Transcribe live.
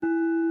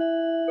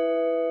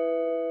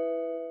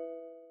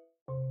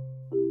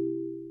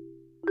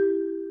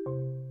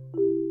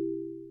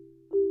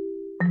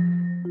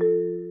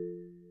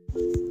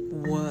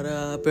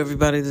up,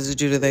 everybody? This is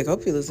Judith. I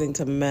hope you're listening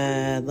to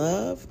Mad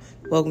Love.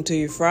 Welcome to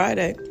your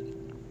Friday.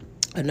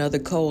 Another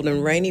cold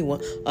and rainy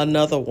one.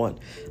 Another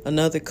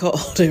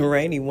cold and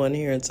rainy one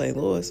here in St.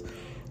 Louis.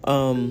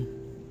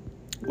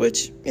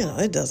 Which,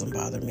 it doesn't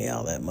bother me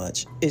all that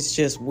much. It's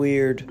just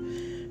weird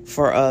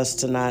for us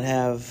to not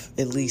have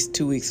at least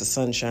 2 weeks of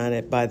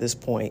sunshine by this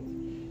point,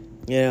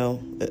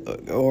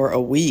 or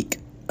a week.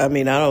 I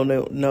mean, I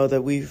don't know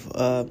that we've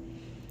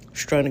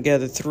strung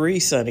together 3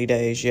 sunny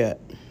days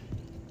yet.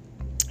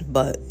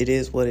 But it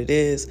is what it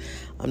is.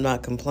 I'm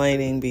not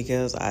complaining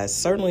because I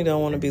certainly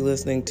don't want to be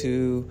listening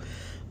to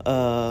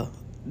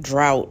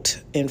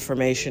drought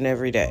information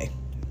every day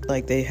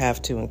like they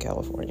have to in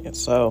California.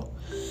 So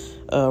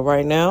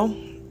right now,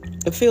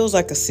 it feels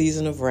like a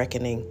season of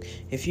reckoning.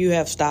 If you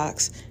have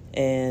stocks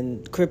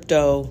and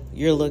crypto,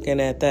 you're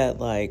looking at that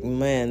like,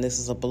 man, this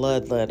is a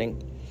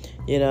bloodletting,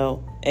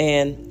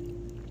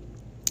 And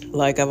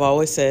like I've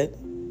always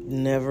said,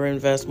 never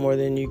invest more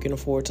than you can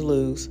afford to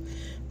lose.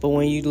 But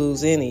when you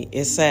lose any,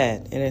 it's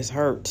sad and it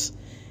hurts.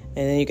 And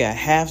then you got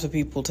half the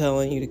people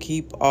telling you to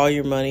keep all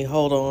your money,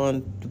 hold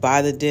on,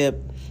 buy the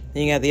dip.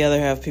 Then you got the other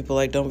half people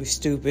like, don't be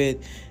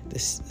stupid.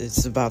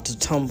 It's about to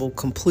tumble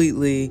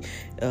completely.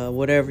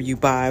 Whatever you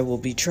buy will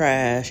be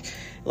trash.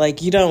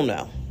 Like, you don't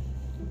know.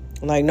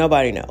 Like,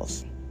 nobody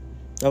knows.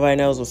 Nobody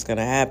knows what's going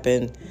to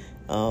happen.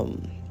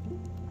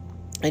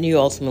 And you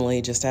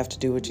ultimately just have to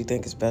do what you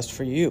think is best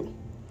for you.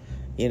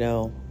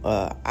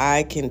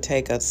 I can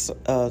take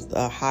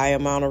a high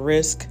amount of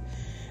risk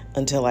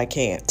until I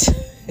can't.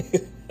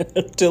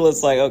 Until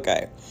it's like,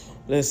 okay,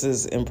 this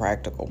is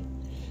impractical.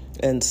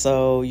 And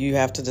so you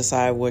have to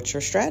decide what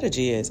your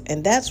strategy is.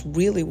 And that's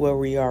really where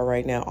we are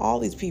right now. All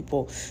these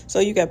people. So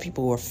you got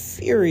people who are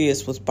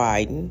furious with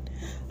Biden.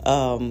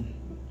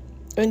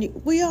 And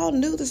we all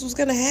knew this was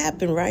going to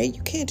happen, right?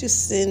 You can't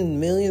just send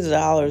millions of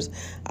dollars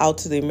out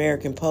to the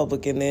American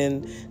public and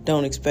then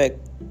don't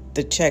expect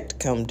the check to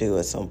come due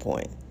at some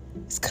point.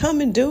 It's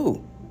coming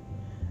due.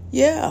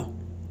 Yeah.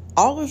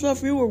 All the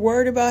stuff you were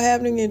worried about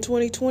happening in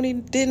 2020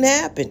 didn't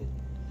happen.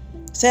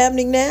 It's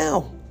happening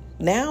now.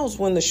 Now is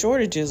when the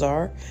shortages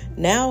are.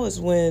 Now is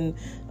when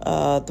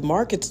the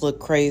markets look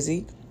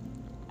crazy.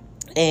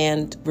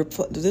 And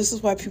this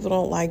is why people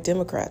don't like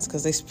Democrats,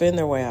 because they spend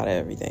their way out of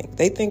everything.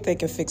 They think they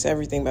can fix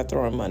everything by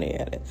throwing money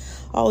at it.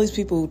 All these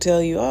people who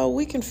tell you, oh,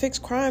 we can fix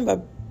crime by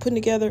putting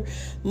together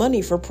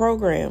money for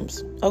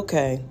programs.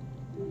 Okay.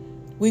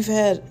 We've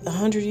had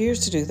 100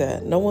 years to do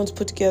that. No one's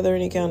put together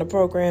any kind of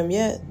program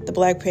yet. The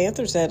Black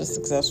Panthers had a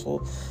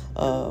successful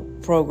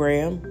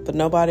program, but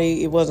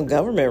it wasn't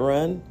government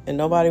run, and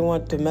nobody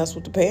wanted to mess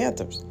with the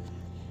Panthers.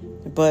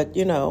 But,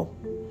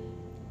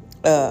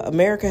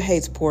 America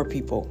hates poor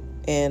people,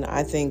 and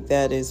I think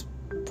that is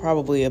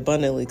probably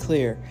abundantly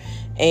clear.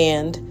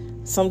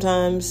 And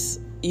sometimes,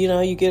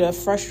 you get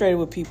frustrated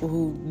with people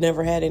who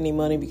never had any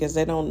money because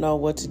they don't know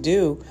what to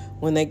do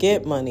when they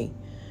get money.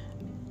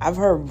 I've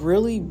heard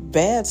really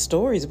bad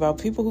stories about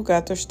people who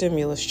got their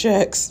stimulus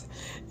checks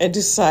and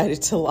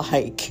decided to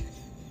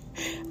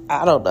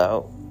I don't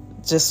know,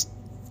 just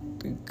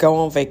go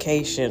on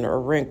vacation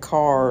or rent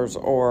cars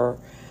or,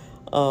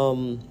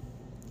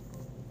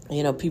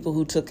 people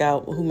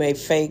who made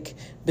fake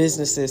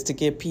businesses to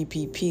get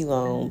PPP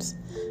loans.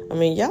 I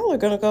mean, y'all are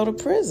going to go to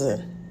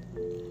prison.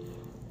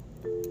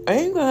 I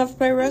ain't going to have to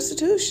pay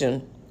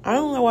restitution. I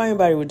don't know why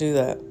anybody would do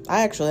that.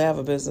 I actually have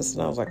a business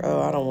and I was like, oh,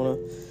 I don't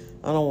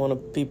want to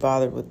be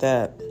bothered with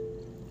that.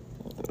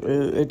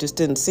 It just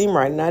didn't seem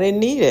right, and I didn't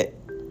need it,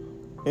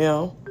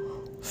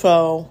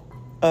 So,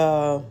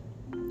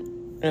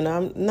 and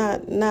I'm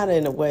not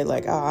in a way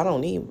like, oh, I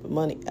don't need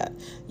money.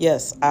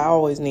 Yes, I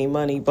always need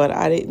money, but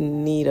I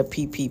didn't need a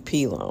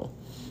PPP loan.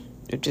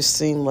 It just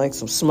seemed like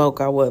some smoke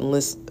I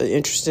wasn't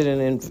interested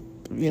in,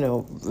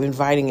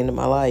 inviting into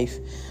my life.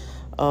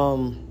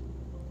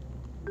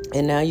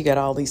 And now you got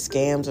all these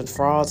scams and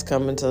frauds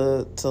coming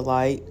to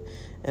light.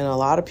 And a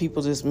lot of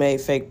people just made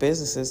fake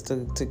businesses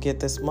to get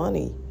this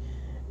money.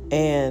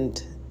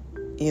 And,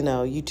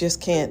 you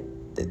just can't.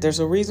 There's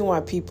a reason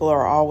why people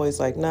are always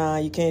like, nah,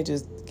 you can't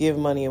just give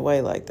money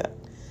away like that.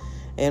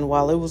 And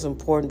while it was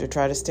important to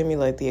try to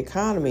stimulate the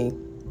economy,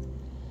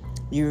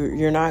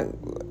 you're not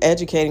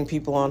educating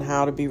people on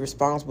how to be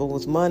responsible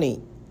with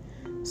money.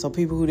 So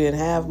people who didn't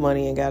have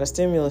money and got a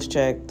stimulus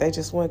check, they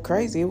just went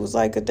crazy. It was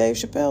like a Dave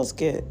Chappelle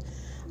skit.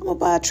 I'm going to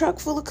buy a truck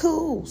full of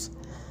cools.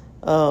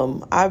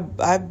 I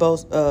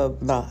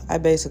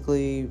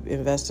basically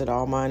invested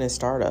all mine in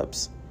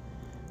startups,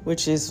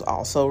 which is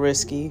also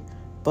risky,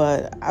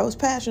 but I was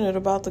passionate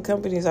about the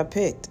companies I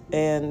picked,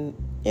 and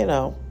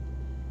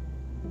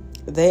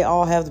they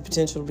all have the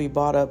potential to be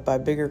bought up by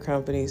bigger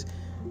companies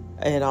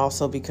and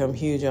also become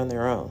huge on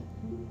their own.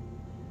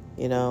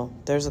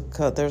 There's a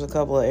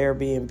couple of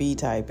Airbnb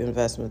type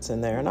investments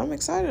in there, and I'm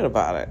excited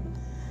about it,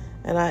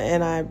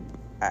 and I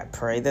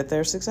pray that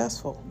they're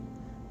successful.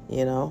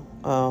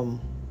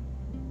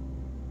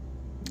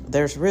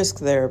 There's risk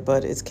there,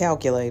 but it's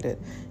calculated.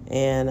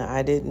 And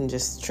I didn't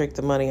just trick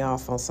the money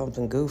off on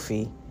something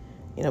goofy,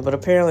 but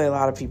apparently a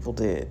lot of people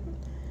did.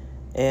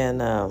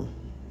 And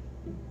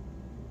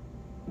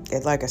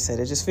like I said,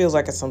 it just feels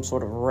like it's some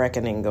sort of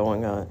reckoning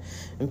going on,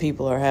 and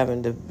people are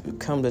having to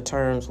come to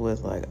terms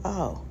with like,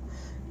 oh,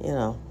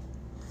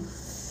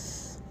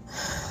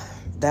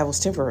 that was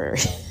temporary.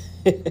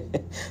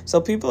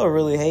 So people are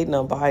really hating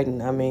on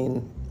Biden. I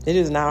mean, it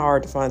is not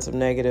hard to find some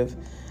negative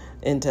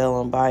intel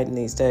on Biden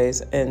these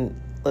days.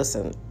 And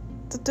listen,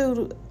 the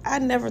dude, I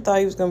never thought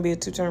he was going to be a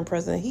 2-term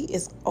president. He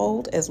is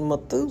old as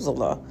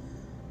Methuselah.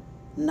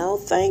 No,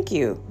 thank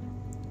you.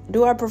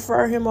 Do I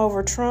prefer him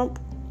over Trump?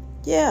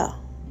 Yeah.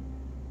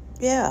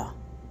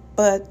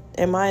 But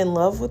am I in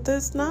love with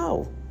this?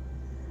 No.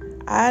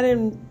 I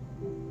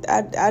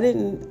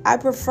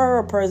prefer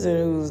a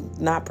president who's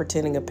not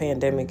pretending a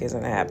pandemic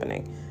isn't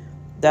happening.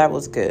 That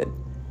was good.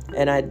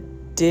 And I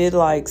did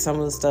like some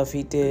of the stuff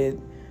he did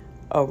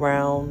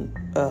around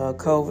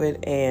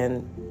COVID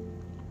and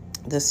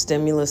the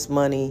stimulus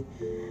money.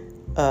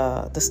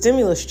 The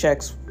stimulus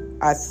checks,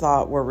 I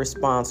thought, were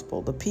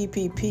responsible. The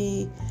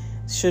PPP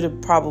should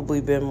have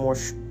probably been more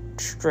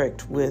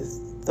strict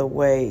with the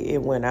way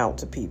it went out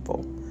to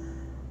people.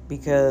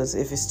 Because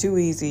if it's too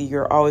easy,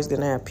 you're always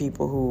going to have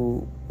people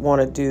who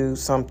want to do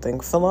something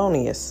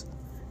felonious.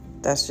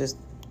 That's just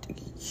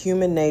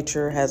human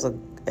nature has a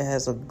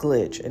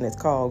glitch, and it's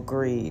called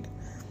greed.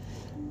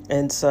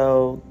 And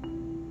so,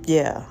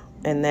 yeah.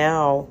 And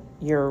now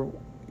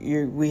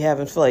we have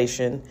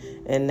inflation,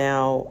 and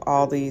now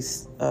all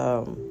these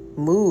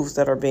moves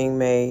that are being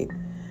made.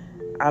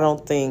 I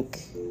don't think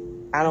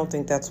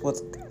that's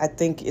what's. I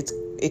think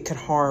it could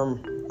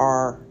harm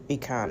our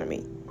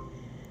economy.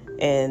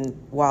 And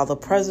while the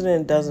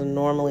president doesn't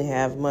normally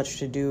have much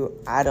to do,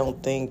 I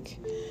don't think,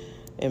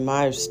 in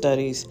my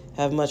studies,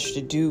 have much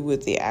to do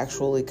with the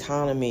actual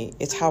economy.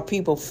 It's how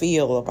people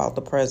feel about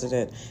the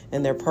president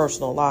and their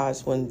personal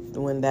lives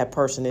when that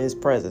person is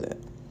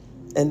president.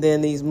 And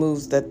then these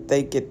moves that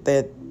they get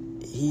that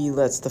he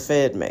lets the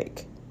Fed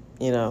make,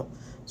 So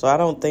I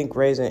don't think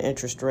raising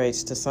interest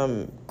rates to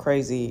some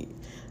crazy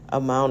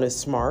amount is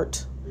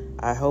smart.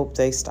 I hope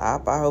they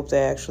stop. I hope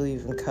they actually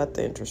even cut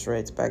the interest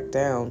rates back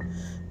down,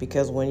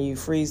 because when you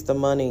freeze the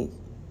money,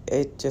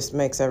 it just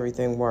makes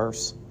everything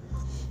worse.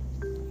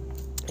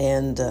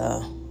 And,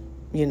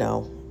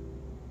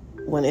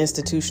 when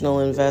institutional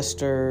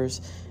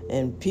investors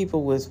and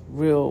people with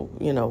real,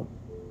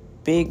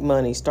 big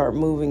money start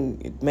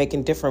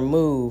making different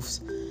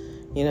moves,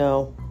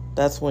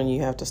 that's when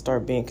you have to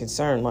start being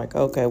concerned. Like,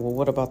 okay, well,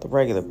 what about the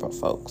regular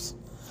folks?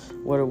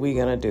 What are we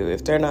going to do?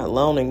 If they're not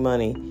loaning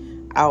money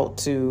out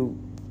to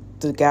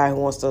the guy who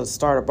wants to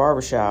start a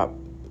barbershop,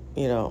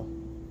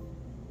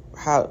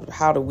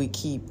 how do we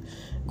keep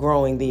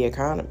growing the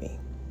economy,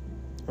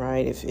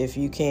 right? If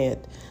you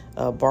can't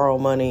borrow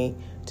money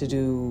to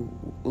do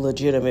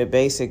legitimate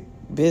basic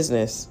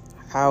business,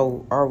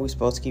 how are we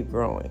supposed to keep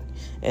growing?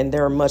 And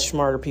there are much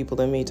smarter people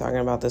than me talking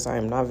about this. I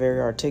am not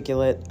very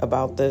articulate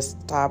about this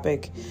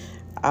topic.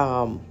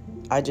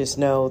 I just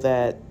know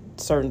that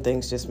certain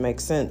things just make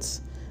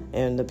sense.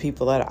 And the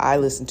people that I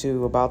listen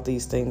to about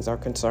these things are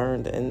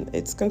concerned, and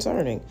it's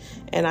concerning.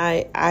 And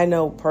I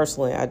know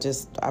personally,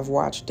 I've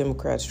watched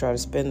Democrats try to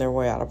spin their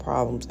way out of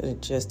problems, and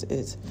it just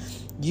is.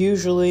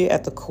 Usually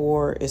at the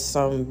core is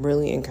some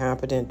really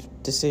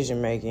incompetent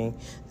decision making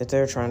that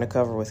they're trying to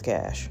cover with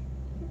cash,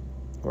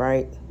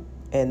 right?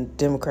 And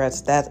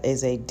Democrats, that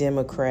is a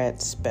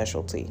Democrat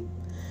specialty.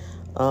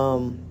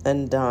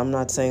 And I'm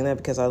not saying that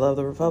because I love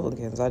the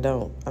Republicans. I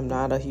don't. I'm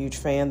not a huge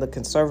fan. The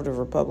conservative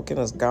Republican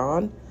is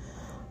gone.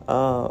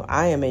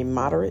 I am a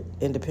moderate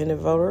independent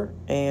voter,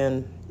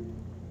 and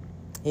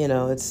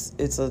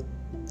it's a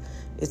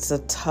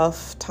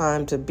tough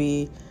time to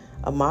be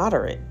a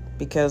moderate,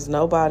 because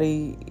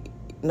nobody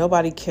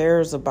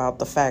cares about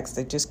the facts.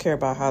 They just care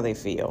about how they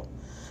feel.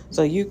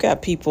 So you've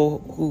got people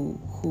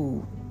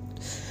who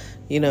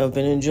have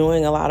been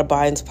enjoying a lot of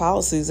Biden's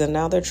policies, and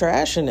now they're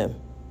trashing him.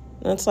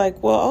 And it's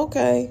like, well,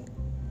 okay,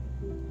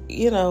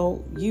 you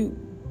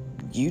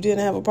didn't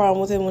have a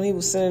problem with him when he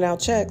was sending out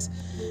checks,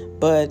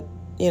 but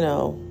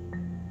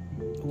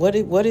what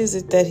is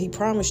it that he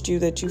promised you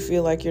that you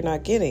feel like you're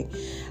not getting?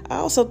 I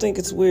also think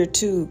it's weird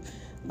too.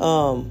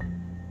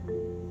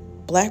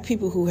 Black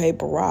people who hate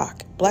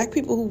Barack, black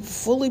people who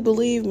fully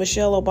believe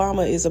Michelle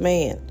Obama is a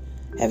man.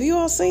 Have you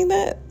all seen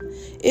that?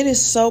 It is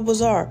so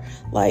bizarre.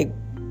 Like,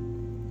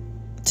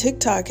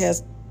 TikTok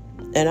has,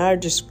 and I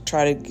just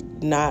try to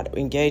not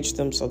engage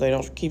them so they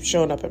don't keep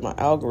showing up in my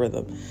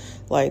algorithm.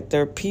 Like,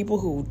 there are people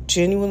who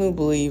genuinely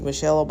believe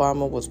Michelle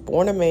Obama was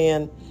born a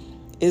man,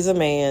 is a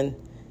man,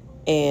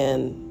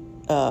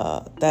 and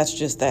that's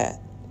just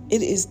that.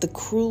 It is the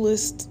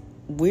cruelest,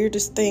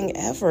 weirdest thing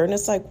ever. And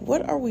it's like,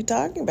 what are we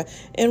talking about?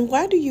 And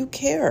why do you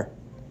care?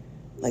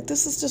 Like,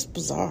 this is just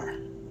bizarre.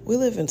 We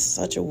live in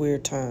such a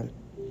weird time.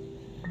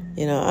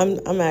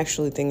 I'm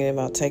actually thinking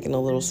about taking a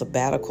little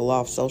sabbatical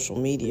off social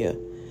media.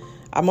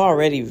 I'm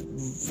already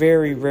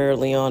very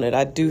rarely on it.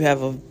 I do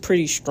have a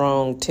pretty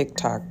strong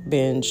TikTok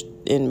binge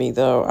in me,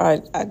 though.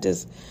 I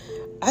just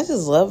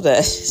love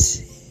that.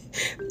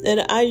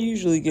 And I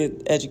usually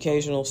get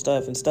educational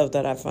stuff and stuff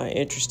that I find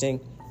interesting.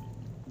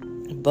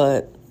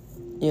 But,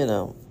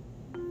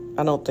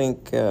 I don't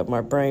think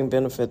my brain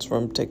benefits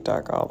from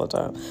TikTok all the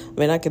time. I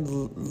mean, I could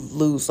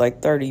lose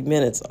like 30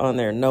 minutes on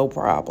there, no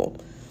problem.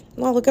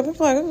 No, look at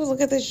people like,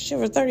 look at this shit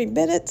for 30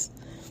 minutes.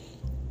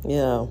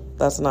 Yeah,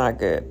 that's not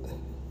good.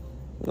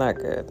 Not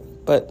good.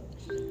 But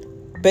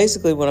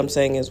basically what I'm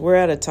saying is we're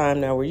at a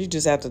time now where you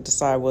just have to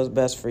decide what's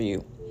best for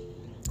you.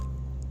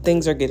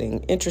 Things are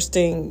getting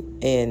interesting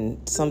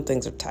and some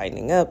things are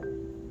tightening up,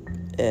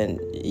 and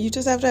you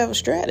just have to have a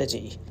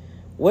strategy.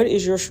 What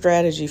is your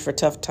strategy for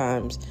tough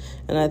times?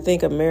 And I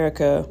think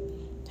America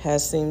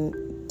has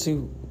seemed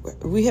to,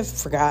 we have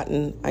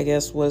forgotten, I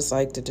guess, what it's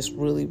like to just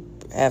really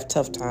have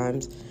tough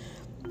times.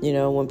 You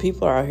know, when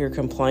people are out here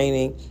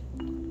complaining,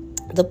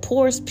 the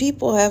poorest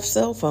people have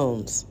cell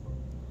phones.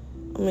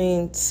 I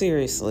mean,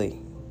 seriously,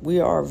 we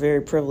are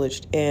very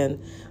privileged,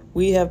 and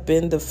we have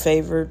been the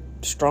favored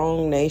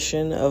strong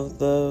nation of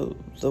the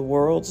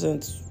world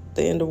since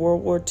the end of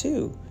World War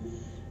II.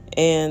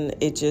 And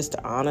it just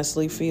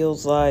honestly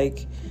feels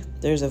like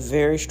there's a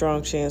very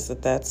strong chance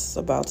that that's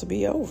about to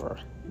be over.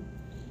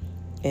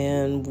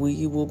 And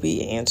we will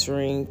be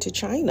answering to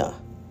China.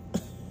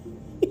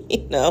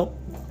 You know,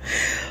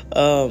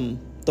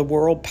 the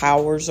world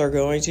powers are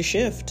going to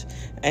shift,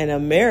 and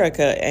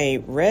America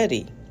ain't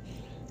ready.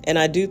 And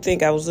I do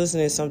think I was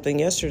listening to something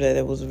yesterday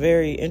that was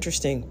very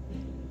interesting.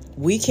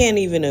 We can't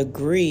even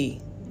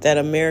agree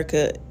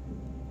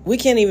we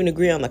can't even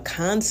agree on the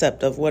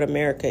concept of what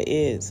America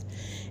is.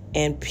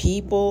 And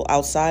people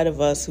outside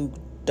of us who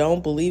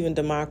don't believe in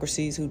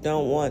democracies, who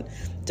don't want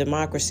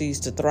democracies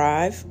to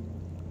thrive,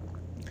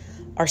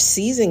 are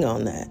seizing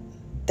on that.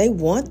 They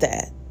want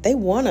that. They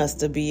want us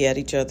to be at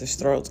each other's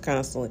throats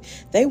constantly.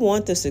 They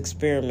want this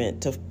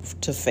experiment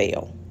to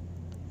fail.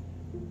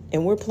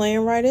 And we're playing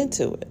right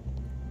into it.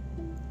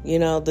 You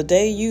know, the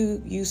day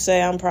you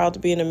say, I'm proud to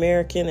be an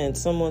American, and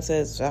someone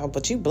says, oh,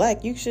 but you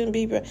black, you shouldn't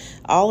be,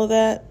 all of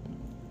that.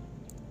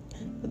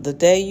 The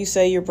day you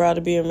say you're proud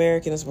to be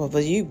American, but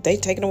they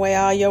taking away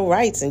all your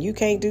rights and you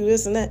can't do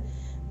this and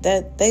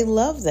that they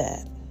love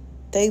that.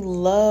 They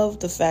love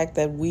the fact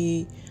that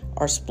we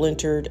are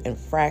splintered and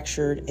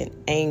fractured and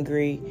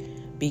angry,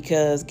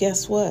 because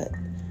guess what?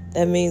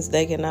 That means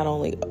they can not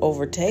only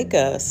overtake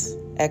us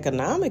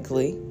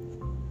economically,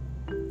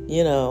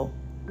 you know,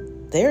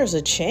 there's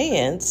a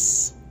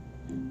chance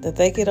that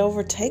they could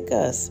overtake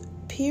us,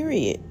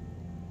 period.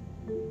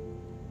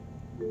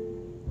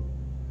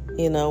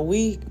 You know,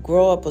 we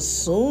grow up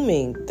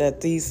assuming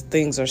that these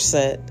things are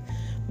set,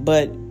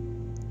 but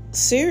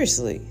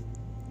seriously,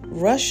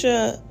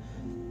 Russia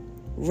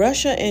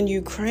and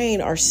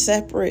Ukraine are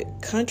separate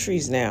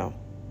countries now.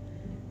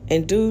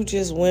 And dude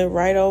just went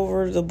right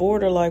over the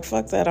border like,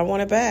 fuck that, I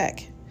want it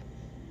back.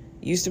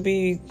 Used to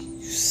be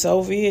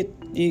Soviet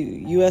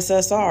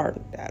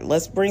USSR.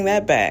 Let's bring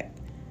that back.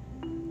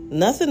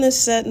 Nothing is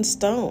set in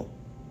stone.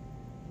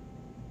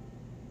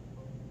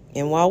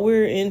 And while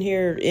we're in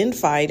here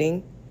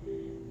infighting,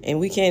 and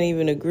we can't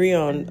even agree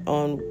on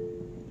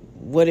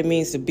what it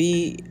means to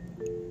be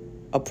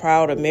a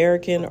proud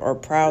American or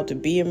proud to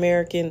be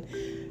American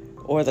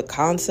or the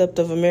concept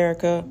of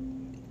America,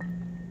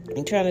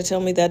 you're trying to tell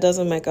me that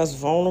doesn't make us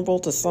vulnerable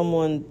to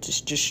someone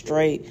just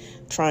straight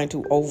trying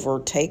to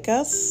overtake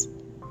us?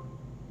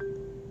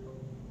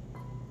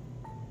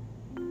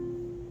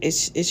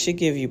 It should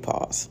give you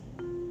pause.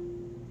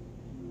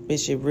 It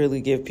should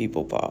really give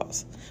people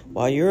pause.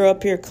 While you're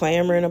up here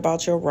clamoring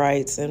about your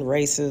rights and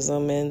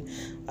racism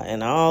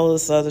and all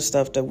this other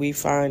stuff that we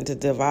find to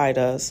divide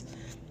us,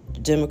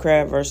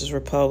 Democrat versus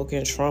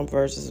Republican, Trump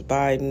versus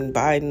Biden,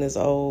 Biden is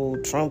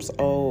old, Trump's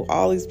old,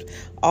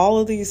 all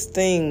of these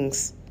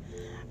things,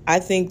 I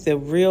think the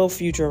real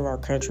future of our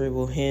country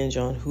will hinge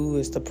on who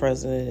is the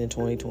president in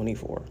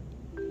 2024.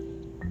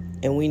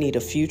 And we need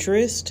a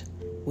futurist.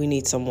 We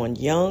need someone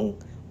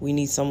young. We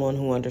need someone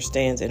who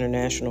understands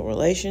international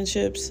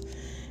relationships.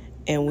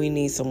 And we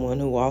need someone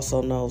who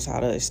also knows how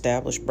to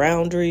establish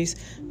boundaries,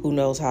 who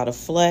knows how to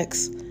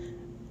flex,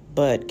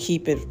 but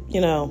keep it,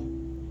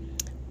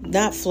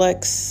 not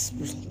flex.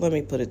 Let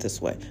me put it this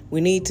way.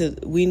 We need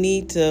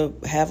to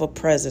have a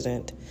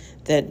president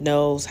that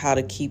knows how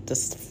to keep the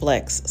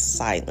flex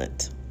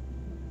silent.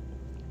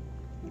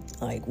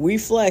 Like, we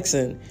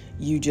flexing,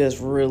 you have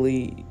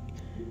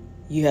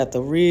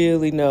to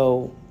really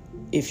know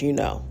if you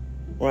know,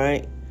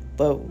 right?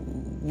 But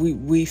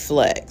we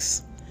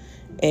flex.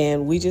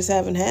 And we just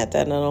haven't had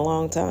that in a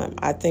long time.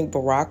 I think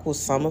Barack was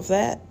some of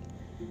that.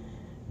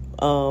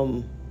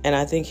 And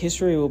I think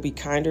history will be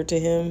kinder to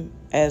him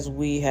as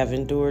we have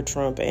endured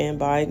Trump and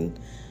Biden.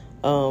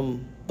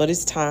 But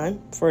it's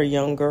time for a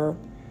younger.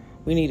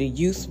 We need a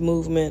youth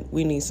movement.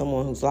 We need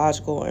someone who's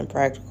logical and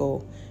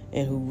practical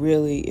and who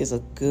really is a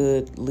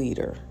good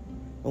leader.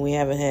 And we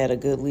haven't had a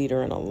good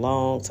leader in a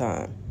long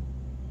time,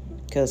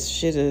 because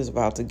shit is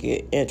about to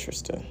get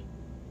interesting.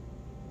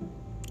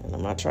 And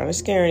I'm not trying to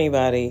scare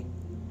anybody,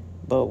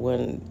 but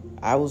when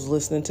I was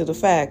listening to the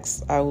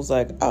facts, I was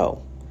like,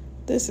 oh,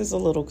 this is a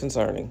little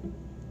concerning.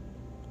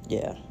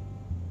 Yeah,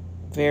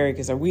 very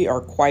concerning. We are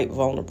quite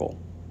vulnerable,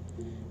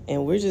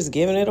 and we're just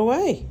giving it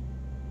away.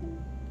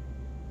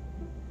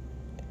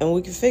 and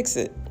we can fix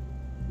it.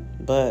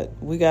 But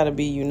we got to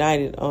be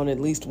united on at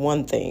least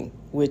one thing,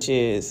 which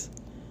is,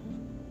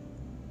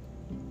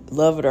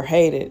 love it or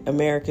hate it,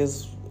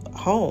 America's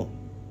home.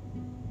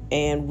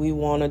 And we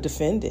want to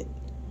defend it.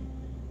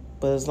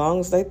 But as long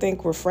as they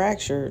think we're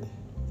fractured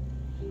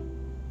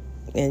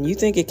and you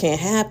think it can't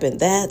happen,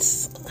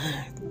 that's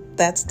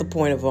the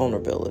point of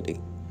vulnerability.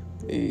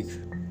 Eek.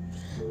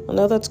 I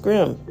know that's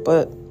grim,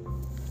 but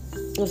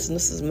listen,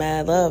 this is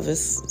mad love.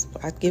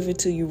 I give it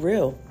to you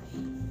real.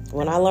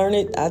 When I learn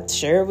it, I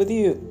share it with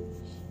you.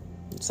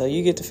 So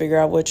you get to figure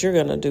out what you're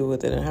going to do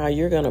with it and how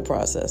you're going to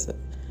process it.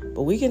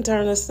 But we can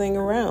turn this thing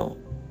around.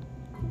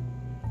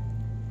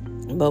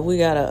 But we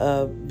got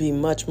to be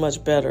much,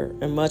 much better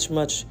and much,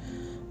 much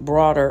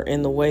broader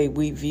in the way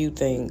we view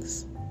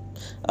things.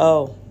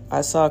 Oh,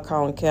 I saw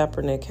Colin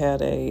Kaepernick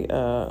had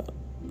a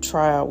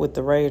tryout with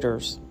the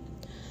Raiders.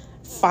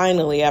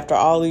 Finally, after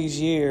all these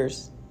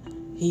years,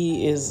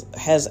 he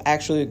has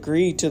actually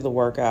agreed to the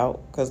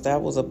workout, because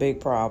that was a big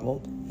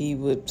problem. He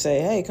would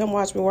say, hey, come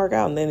watch me work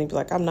out. And then he'd be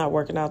like, I'm not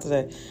working out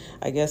today.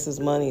 I guess his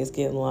money is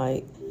getting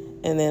light.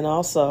 And then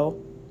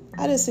also,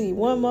 I didn't see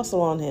one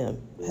muscle on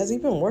him. Has he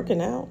been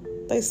working out?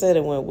 They said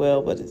it went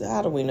well, but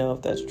how do we know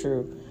if that's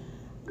true?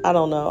 I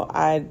don't know.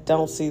 I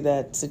don't see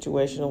that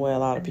situation the way a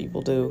lot of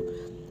people do.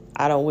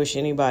 I don't wish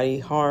anybody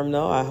harm,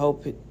 though. I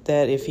hope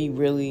that if he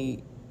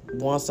really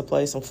wants to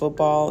play some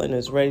football and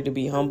is ready to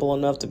be humble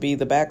enough to be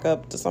the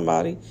backup to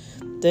somebody,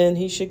 then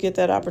he should get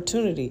that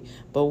opportunity.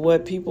 But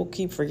what people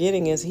keep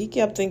forgetting is he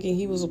kept thinking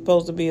he was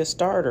supposed to be a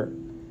starter.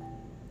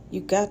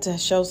 You got to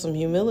show some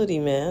humility,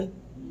 man.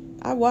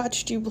 I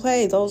watched you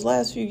play. Those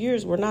last few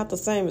years were not the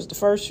same as the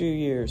first few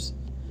years.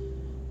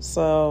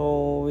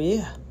 So,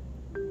 yeah.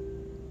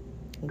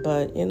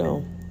 But,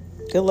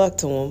 good luck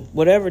to him.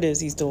 Whatever it is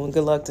he's doing,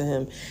 good luck to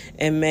him.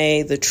 And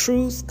may the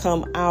truth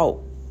come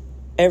out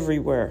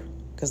everywhere,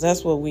 because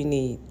that's what we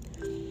need.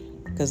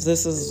 Because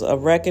this is a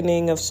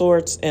reckoning of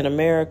sorts, and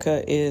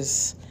America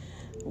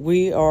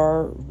we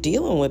are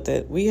dealing with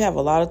it. We have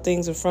a lot of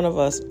things in front of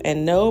us,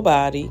 and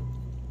nobody's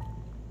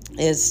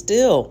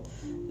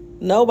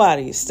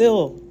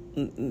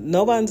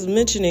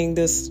mentioning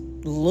this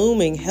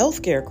looming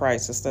healthcare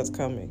crisis that's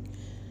coming.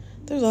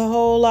 There's a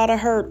whole lot of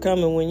hurt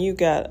coming when you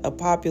got a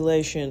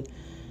population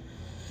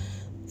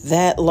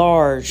that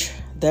large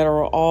that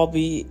will all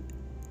be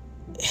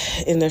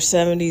in their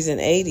 70s and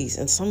 80s,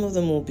 and some of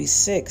them will be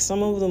sick.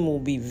 Some of them will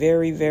be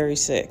very, very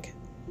sick.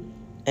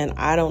 And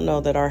I don't know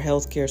that our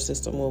healthcare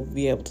system will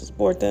be able to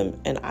support them,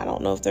 and I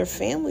don't know if their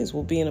families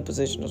will be in a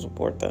position to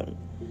support them.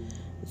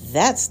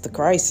 That's the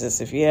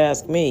crisis, if you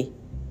ask me.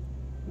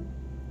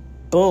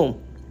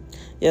 Boom.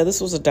 Yeah,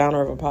 this was a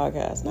downer of a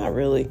podcast. Not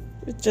really.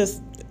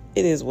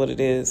 It is what it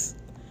is.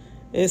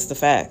 It's the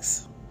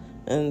facts.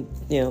 And,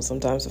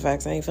 sometimes the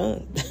facts ain't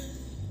fun.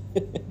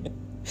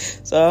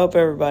 So I hope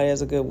everybody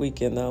has a good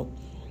weekend, though.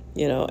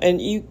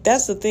 And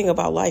that's the thing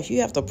about life.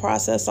 You have to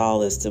process all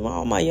this. To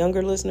all my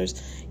younger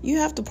listeners, you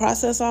have to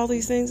process all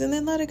these things and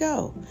then let it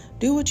go.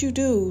 Do what you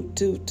do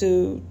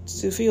to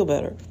feel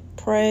better.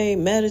 Pray,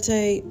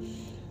 meditate,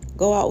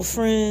 go out with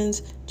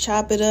friends,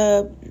 chop it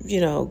up,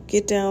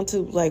 get down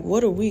to,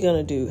 what are we going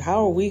to do?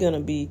 How are we going to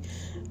be,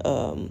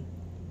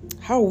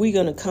 how are we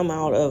going to come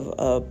out of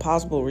a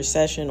possible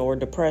recession or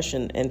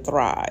depression and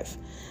thrive?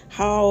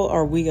 How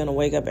are we going to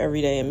wake up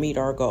every day and meet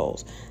our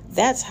goals?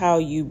 That's how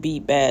you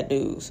beat bad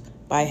news,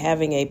 by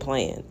having a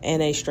plan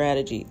and a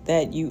strategy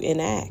that you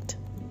enact.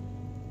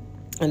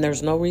 And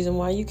there's no reason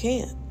why you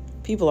can't.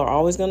 People are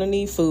always going to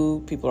need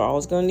food. People are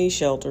always going to need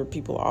shelter.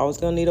 People are always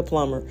going to need a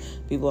plumber.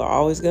 People are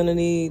always going to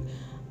need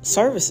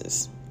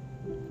services.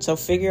 So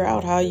figure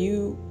out how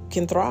you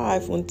can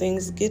thrive when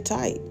things get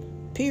tight.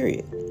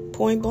 Period.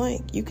 Point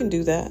blank. You can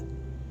do that.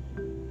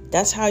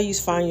 That's how you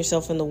find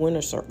yourself in the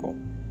winner's circle.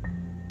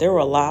 There were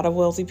a lot of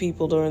wealthy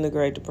people during the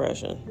Great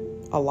Depression.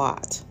 A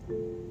lot.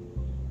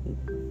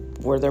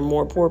 Were there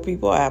more poor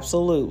people?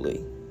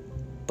 Absolutely.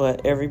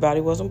 But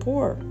everybody wasn't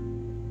poor.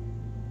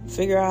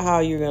 Figure out how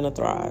you're going to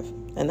thrive.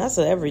 And that's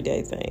an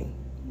everyday thing.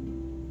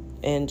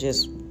 And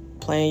just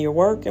plan your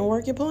work and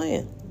work your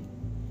plan.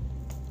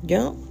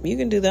 Yeah, you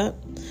can do that.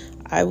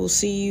 I will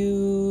see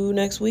you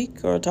next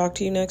week, or talk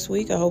to you next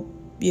week. I hope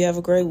you have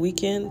a great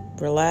weekend.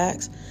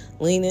 Relax.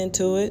 Lean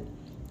into it.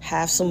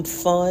 Have some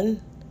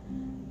fun.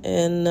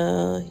 And,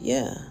 we'll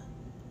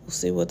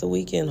see what the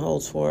weekend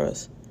holds for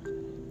us.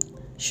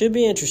 Should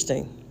be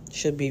interesting.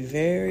 Should be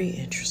very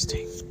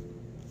interesting.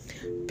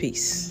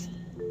 Peace.